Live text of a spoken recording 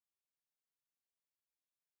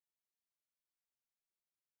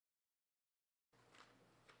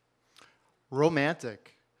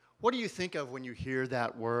Romantic. What do you think of when you hear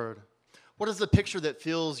that word? What is the picture that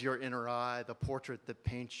fills your inner eye, the portrait that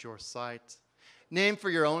paints your sight? Name for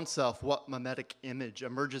your own self what mimetic image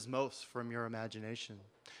emerges most from your imagination.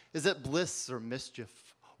 Is it bliss or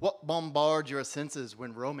mischief? What bombards your senses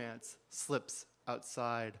when romance slips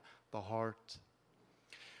outside the heart?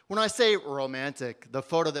 When I say romantic, the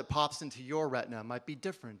photo that pops into your retina might be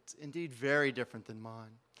different, indeed very different than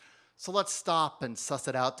mine. So let's stop and suss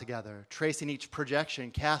it out together, tracing each projection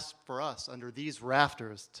cast for us under these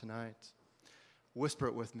rafters tonight. Whisper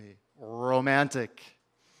it with me. Romantic.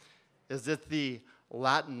 Is it the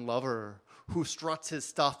Latin lover who struts his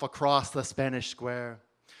stuff across the Spanish square,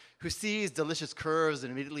 who sees delicious curves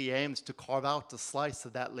and immediately aims to carve out a slice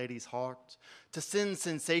of that lady's heart, to send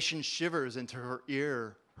sensation shivers into her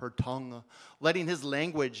ear, her tongue, letting his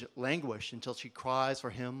language languish until she cries for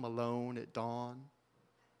him alone at dawn?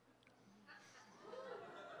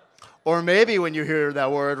 Or maybe when you hear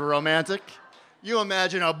that word romantic, you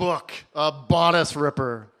imagine a book, a bodice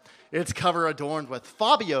ripper, its cover adorned with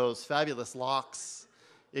Fabio's fabulous locks,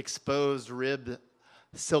 exposed ribbed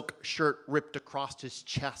silk shirt ripped across his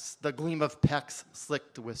chest, the gleam of pecs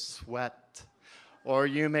slicked with sweat. Or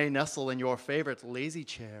you may nestle in your favorite lazy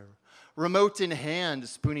chair, remote in hand,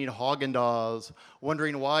 spooning Haagen-Dazs,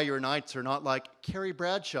 wondering why your nights are not like Carrie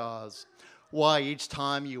Bradshaw's, why each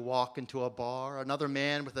time you walk into a bar, another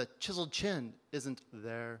man with a chiseled chin isn't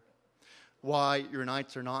there, why your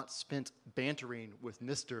nights are not spent bantering with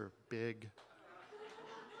Mr. Big.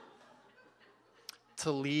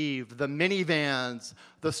 To leave the minivans,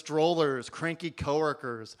 the strollers, cranky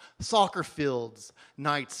coworkers, soccer fields,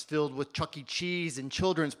 nights filled with Chuck E. Cheese and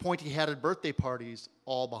children's pointy-hatted birthday parties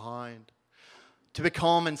all behind. To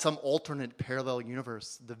become in some alternate parallel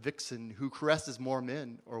universe the vixen who caresses more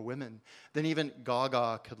men or women than even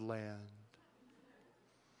Gaga could land.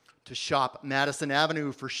 To shop Madison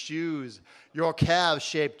Avenue for shoes, your calves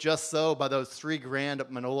shaped just so by those 3 grand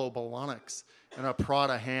Manolo Blahniks in a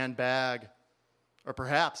Prada handbag. Or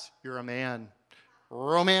perhaps you're a man.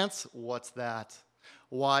 Romance? What's that?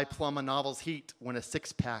 Why plumb a novel's heat when a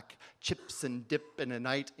six-pack chips and dip in a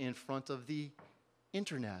night in front of the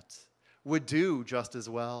internet would do just as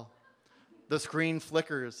well? The screen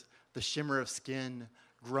flickers, the shimmer of skin,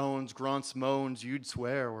 groans, grunts, moans you'd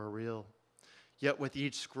swear were real. Yet with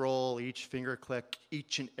each scroll, each finger click,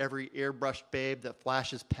 each and every airbrushed babe that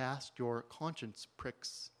flashes past, your conscience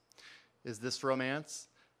pricks. Is this romance?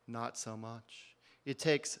 Not so much. It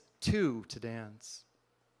takes 2 to dance.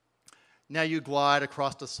 Now you glide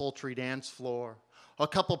across the sultry dance floor. A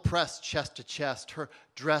couple pressed chest to chest, her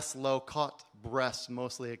dress low-cut, breasts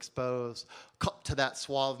mostly exposed, cut to that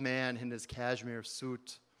suave man in his cashmere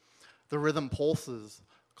suit. The rhythm pulses,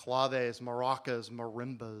 claves, maracas,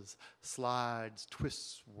 marimbas, slides,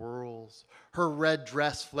 twists, whirls, her red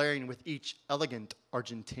dress flaring with each elegant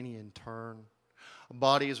Argentinian turn.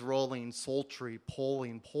 Bodies rolling, sultry,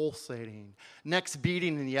 pulling, pulsating, necks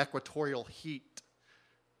beating in the equatorial heat.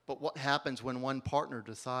 But what happens when one partner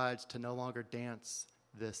decides to no longer dance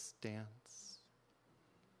this dance?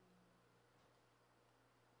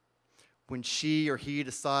 When she or he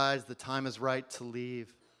decides the time is right to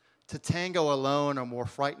leave, to tango alone, or more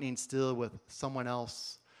frightening still, with someone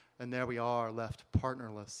else, and there we are, left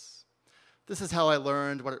partnerless. This is how I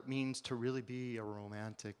learned what it means to really be a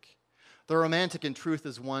romantic. The romantic, in truth,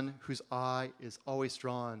 is one whose eye is always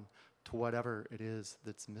drawn to whatever it is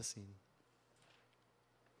that's missing.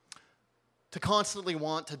 To constantly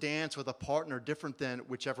want to dance with a partner different than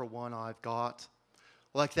whichever one I've got,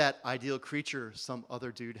 like that ideal creature some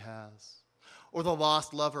other dude has, or the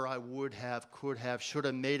lost lover I would have, could have, should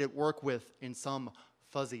have made it work with in some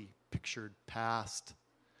fuzzy pictured past.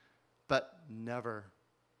 But never,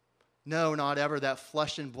 no, not ever, that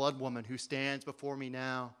flesh and blood woman who stands before me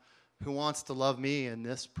now, who wants to love me in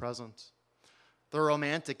this present. The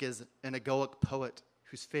romantic is an egoic poet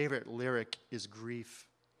whose favorite lyric is grief.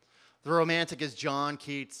 The romantic is John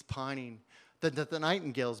Keats pining that the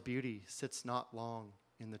nightingale's beauty sits not long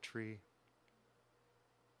in the tree,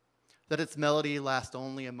 that its melody lasts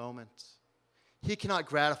only a moment. He cannot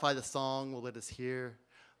gratify the song while it is here,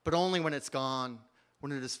 but only when it's gone,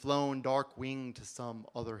 when it has flown dark-winged to some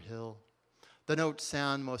other hill. The notes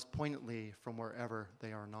sound most poignantly from wherever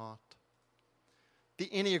they are not. The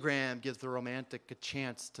Enneagram gives the romantic a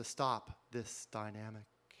chance to stop this dynamic,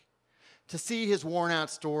 to see his worn-out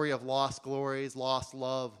story of lost glories, lost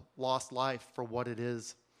love, lost life for what it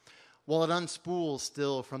is, while it unspools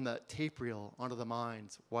still from the tape reel onto the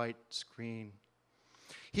mind's white screen.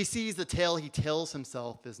 He sees the tale he tells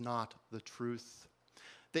himself is not the truth.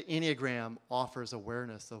 The Enneagram offers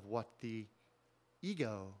awareness of what the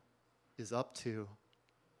ego is up to.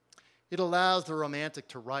 It allows the romantic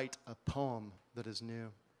to write a poem that is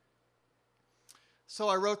new. So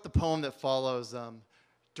I wrote the poem that follows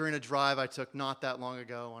during a drive I took not that long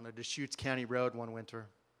ago on a Deschutes County road one winter,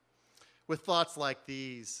 with thoughts like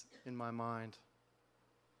these in my mind.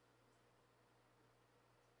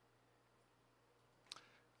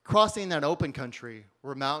 Crossing that open country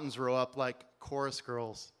where mountains row up like chorus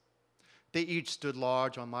girls, they each stood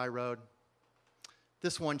large on my road.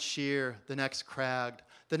 This one sheer, the next cragged,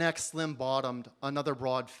 the next slim-bottomed, another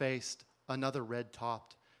broad-faced, another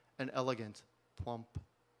red-topped, and elegant, plump.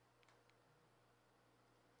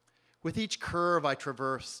 With each curve I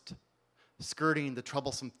traversed, skirting the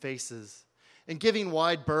troublesome faces and giving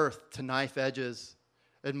wide berth to knife edges,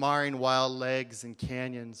 admiring wild legs and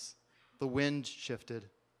canyons, the wind shifted.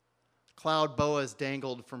 Cloud boas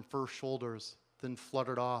dangled from fur shoulders, then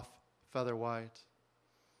fluttered off, feather white.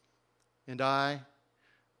 And I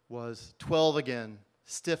was 12 again,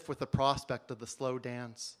 stiff with the prospect of the slow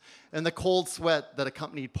dance and the cold sweat that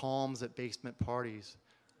accompanied palms at basement parties,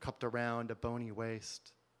 cupped around a bony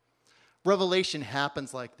waist. Revelation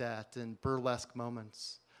happens like that in burlesque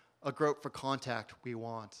moments, a grope for contact we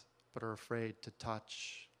want but are afraid to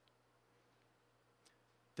touch.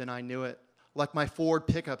 Then I knew it, like my Ford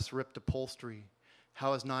pickups ripped upholstery,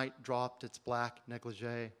 how as night dropped its black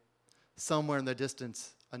negligee. Somewhere in the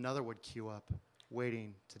distance, another would queue up,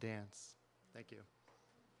 waiting to dance. Thank you.